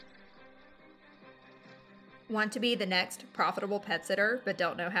Want to be the next profitable pet sitter but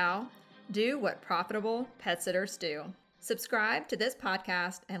don't know how? Do what profitable pet sitters do. Subscribe to this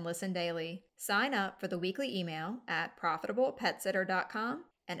podcast and listen daily. Sign up for the weekly email at profitablepetsitter.com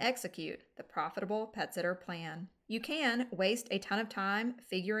and execute the Profitable Pet Sitter Plan. You can waste a ton of time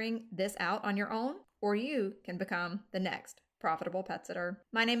figuring this out on your own, or you can become the next profitable pet sitter.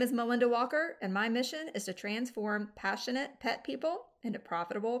 My name is Melinda Walker, and my mission is to transform passionate pet people into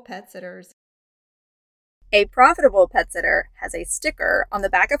profitable pet sitters. A profitable pet sitter has a sticker on the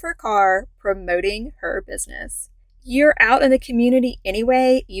back of her car promoting her business. You're out in the community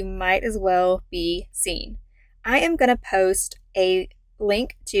anyway, you might as well be seen. I am going to post a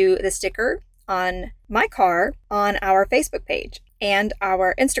link to the sticker on my car on our Facebook page and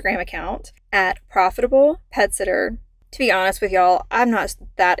our Instagram account at Profitable Pet Sitter. To be honest with y'all, I'm not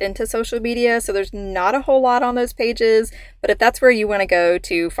that into social media, so there's not a whole lot on those pages, but if that's where you want to go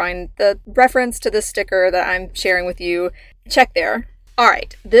to find the reference to the sticker that I'm sharing with you, check there. All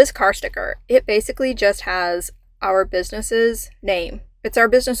right, this car sticker, it basically just has our business's name. It's our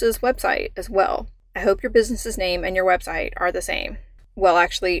business's website as well. I hope your business's name and your website are the same. Well,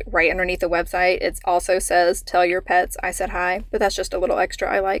 actually, right underneath the website, it also says, "Tell your pets I said hi," but that's just a little extra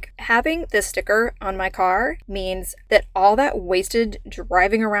I like. Having this sticker on my car means that all that wasted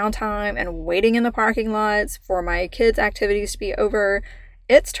driving around time and waiting in the parking lots for my kids' activities to be over,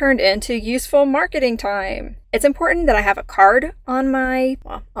 it's turned into useful marketing time. It's important that I have a card on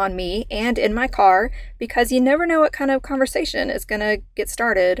me and in my car, because you never know what kind of conversation is going to get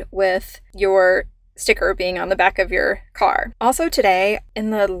started with your sticker being on the back of your car. Also today,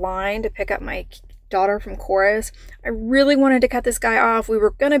 in the line to pick up my daughter from chorus, I really wanted to cut this guy off. We were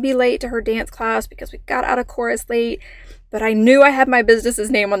going to be late to her dance class because we got out of chorus late, but I knew I had my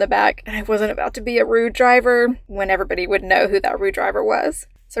business's name on the back and I wasn't about to be a rude driver when everybody would know who that rude driver was.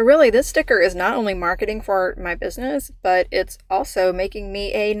 So really, this sticker is not only marketing for my business, but it's also making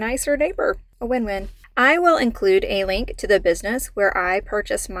me a nicer neighbor. A win-win. I will include a link to the business where I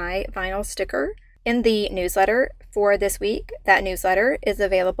purchased my vinyl sticker in the newsletter for this week. That newsletter is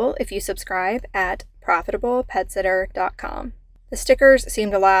available if you subscribe at profitablepetsitter.com. The stickers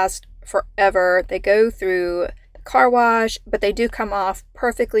seem to last forever. They go through the car wash, but they do come off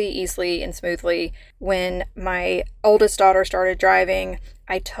perfectly easily and smoothly. When my oldest daughter started driving,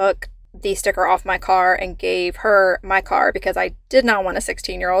 I took the sticker off my car and gave her my car because I did not want a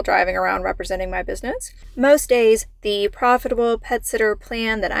 16-year-old driving around representing my business. Most days, the Profitable Pet Sitter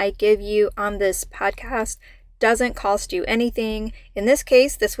Plan that I give you on this podcast doesn't cost you anything. In this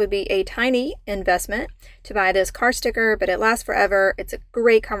case, this would be a tiny investment to buy this car sticker, but it lasts forever. It's a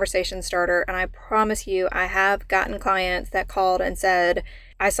great conversation starter, and I promise you, I have gotten clients that called and said,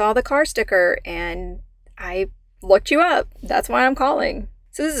 "I saw the car sticker and I looked you up. That's why I'm calling."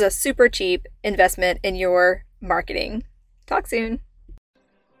 So this is a super cheap investment in your marketing. Talk soon.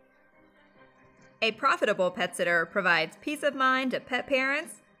 A profitable pet sitter provides peace of mind to pet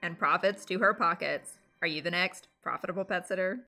parents and profits to her pockets. Are you the next profitable pet sitter?